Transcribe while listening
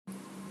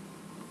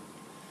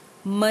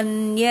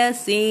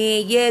मन्यसे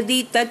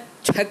यदि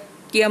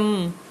तच्छक्यं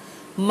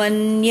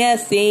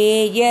मन्यसे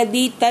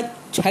यदि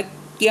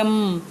तच्छक्यं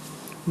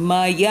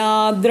मया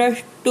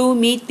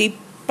द्रष्टुमिति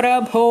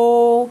प्रभो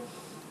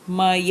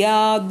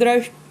मया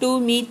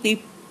द्रष्टुमिति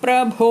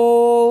प्रभो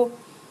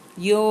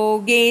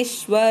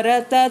योगेश्वर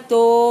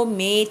ततो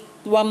मे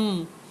त्वं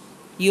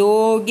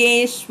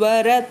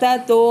योगेश्वर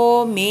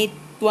ततो मे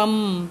त्वं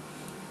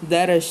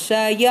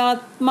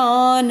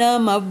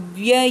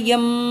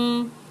दर्शयात्मानमव्ययम्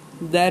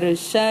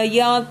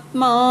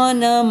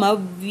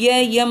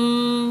दर्शयात्मानमव्ययम्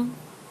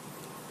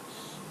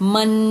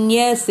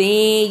मन्यसे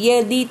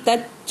यदि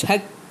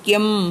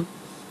तच्छक्यं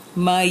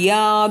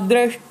मया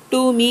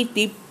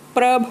द्रष्टुमिति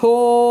प्रभो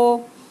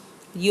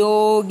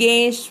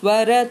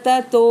योगेश्वर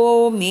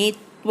ततो मे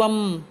त्वं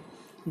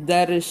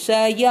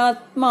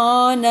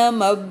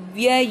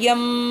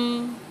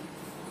दर्शयात्मानमव्ययम्।